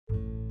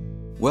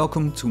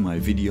Welcome to my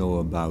video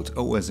about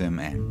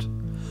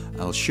OsmAnd.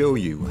 I'll show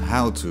you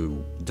how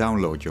to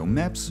download your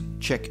maps,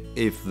 check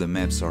if the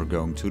maps are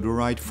going to the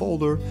right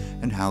folder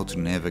and how to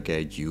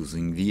navigate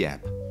using the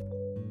app.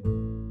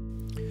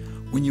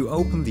 When you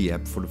open the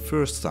app for the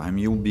first time,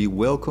 you'll be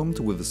welcomed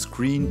with a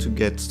screen to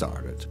get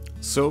started.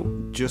 So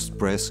just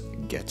press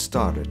Get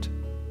Started.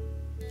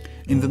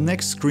 In the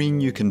next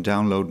screen you can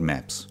download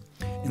maps.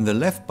 In the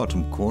left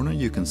bottom corner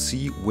you can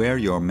see where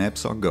your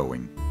maps are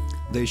going.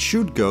 They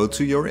should go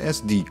to your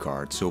SD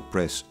card, so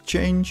press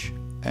Change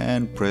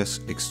and press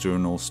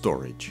External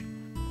Storage.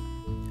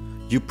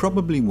 You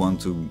probably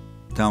want to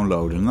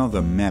download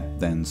another map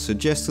than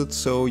suggested,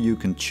 so you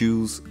can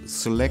choose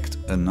Select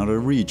another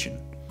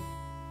region.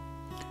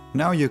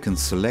 Now you can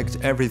select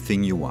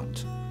everything you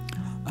want.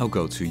 I'll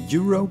go to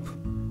Europe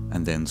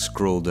and then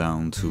scroll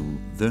down to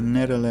the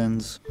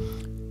Netherlands.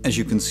 As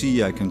you can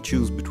see, I can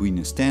choose between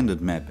a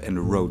standard map and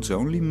a roads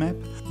only map.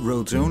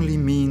 Roads only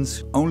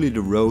means only the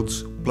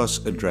roads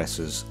plus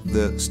addresses.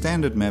 The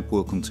standard map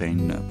will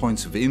contain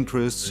points of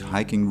interest,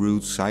 hiking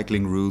routes,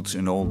 cycling routes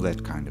and all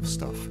that kind of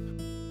stuff.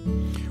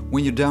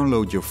 When you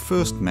download your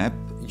first map,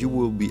 you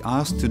will be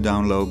asked to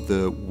download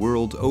the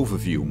World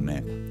Overview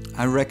map.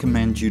 I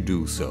recommend you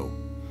do so.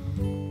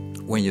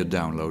 When your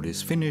download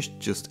is finished,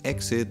 just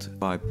exit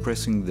by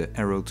pressing the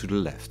arrow to the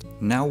left.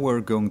 Now we're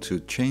going to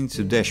change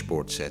the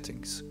dashboard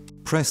settings.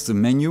 Press the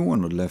menu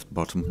on the left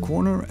bottom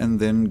corner and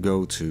then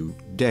go to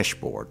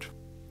Dashboard.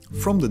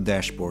 From the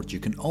dashboard you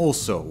can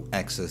also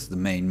access the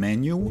main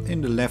menu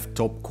in the left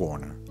top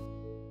corner.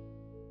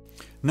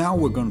 Now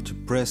we're going to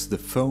press the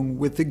phone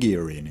with the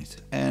gear in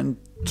it and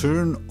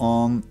turn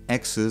on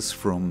Access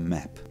from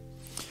Map.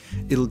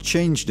 It'll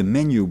change the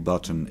menu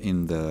button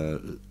in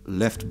the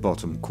left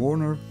bottom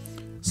corner,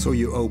 so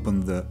you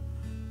open the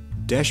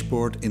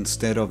dashboard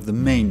instead of the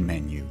main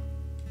menu.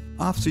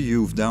 After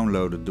you've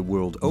downloaded the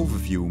World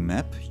Overview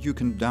map, you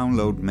can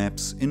download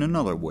maps in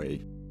another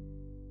way.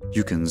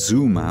 You can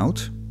zoom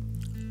out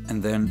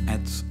and then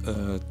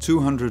at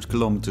 200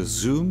 kilometers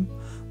zoom,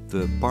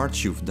 the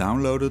parts you've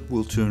downloaded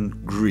will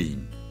turn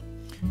green.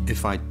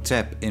 If I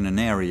tap in an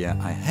area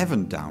I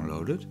haven't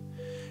downloaded,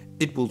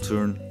 it will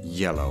turn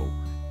yellow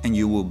and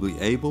you will be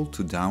able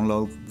to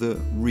download the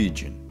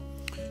region.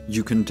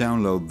 You can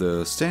download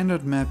the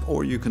standard map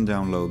or you can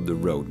download the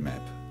road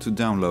map. To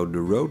download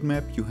the road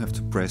map you have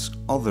to press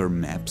Other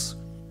Maps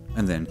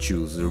and then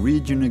choose the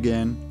region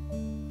again.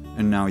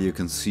 And now you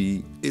can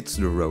see it's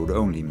the road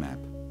only map.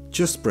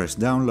 Just press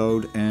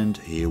download and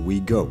here we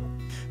go.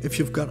 If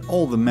you've got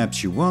all the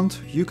maps you want,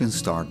 you can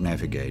start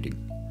navigating.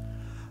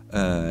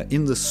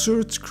 In the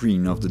search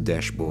screen of the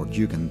dashboard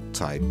you can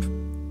type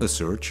a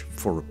search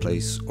for a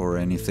place or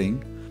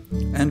anything.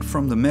 And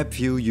from the map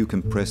view you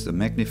can press the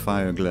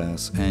magnifier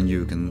glass and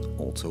you can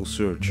also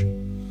search.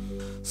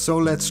 So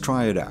let's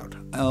try it out.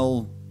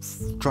 I'll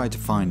try to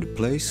find a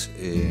place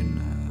in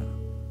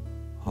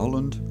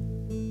Holland,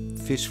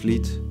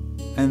 Visvliet,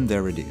 and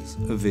there it is,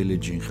 a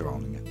village in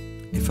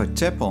Groningen. If I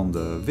tap on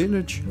the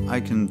village I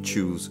can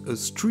choose a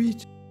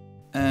street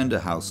and a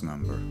house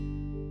number.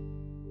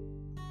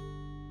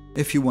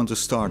 If you want to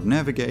start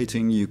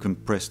navigating you can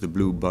press the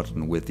blue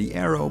button with the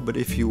arrow, but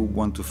if you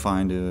want to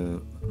find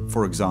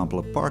for example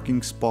a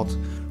parking spot,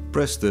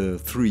 press the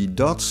three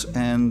dots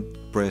and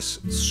press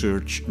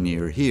search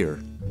near here.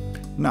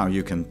 Now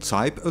you can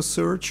type a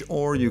search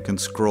or you can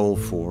scroll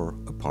for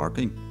a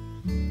parking.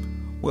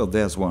 Well,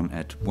 there's one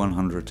at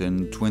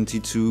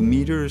 122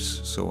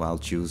 meters, so I'll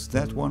choose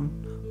that one.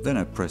 Then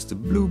I press the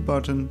blue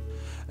button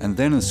and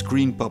then a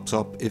screen pops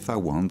up if I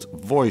want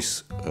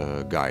voice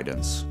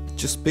guidance.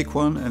 Just pick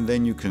one and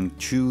then you can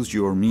choose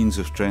your means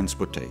of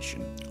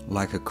transportation,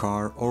 like a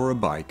car or a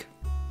bike.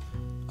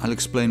 I'll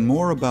explain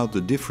more about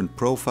the different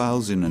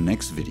profiles in the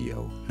next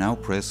video. Now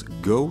press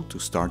Go to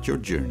start your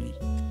journey.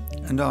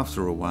 And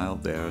after a while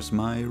there's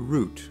my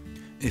route.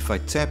 If I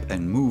tap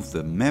and move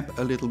the map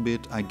a little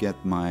bit I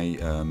get my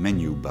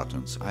menu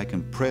buttons. I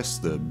can press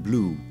the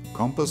blue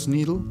compass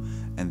needle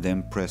and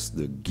then press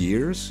the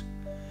gears.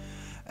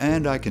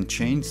 And I can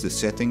change the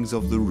settings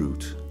of the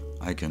route.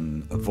 I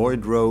can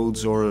avoid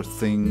roads or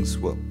things,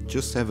 well,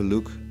 just have a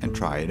look and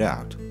try it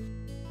out.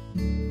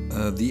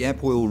 The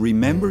app will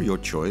remember your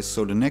choice,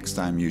 so the next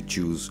time you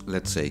choose,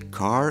 let's say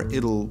car,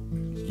 it'll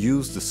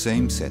use the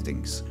same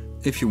settings.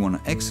 If you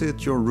want to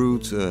exit your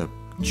route,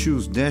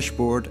 choose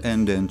dashboard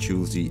and then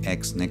choose the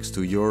X next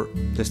to your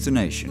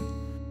destination.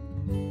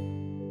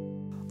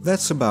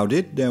 That's about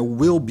it. There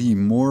will be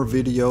more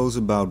videos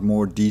about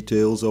more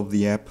details of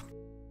the app.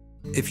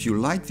 If you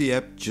like the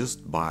app,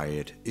 just buy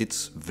it.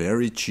 It's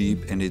very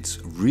cheap and it's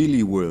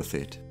really worth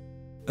it.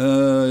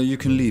 You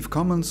can leave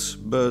comments,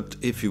 but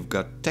if you've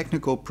got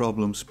technical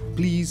problems,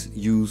 please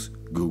use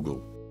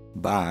Google.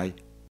 Bye.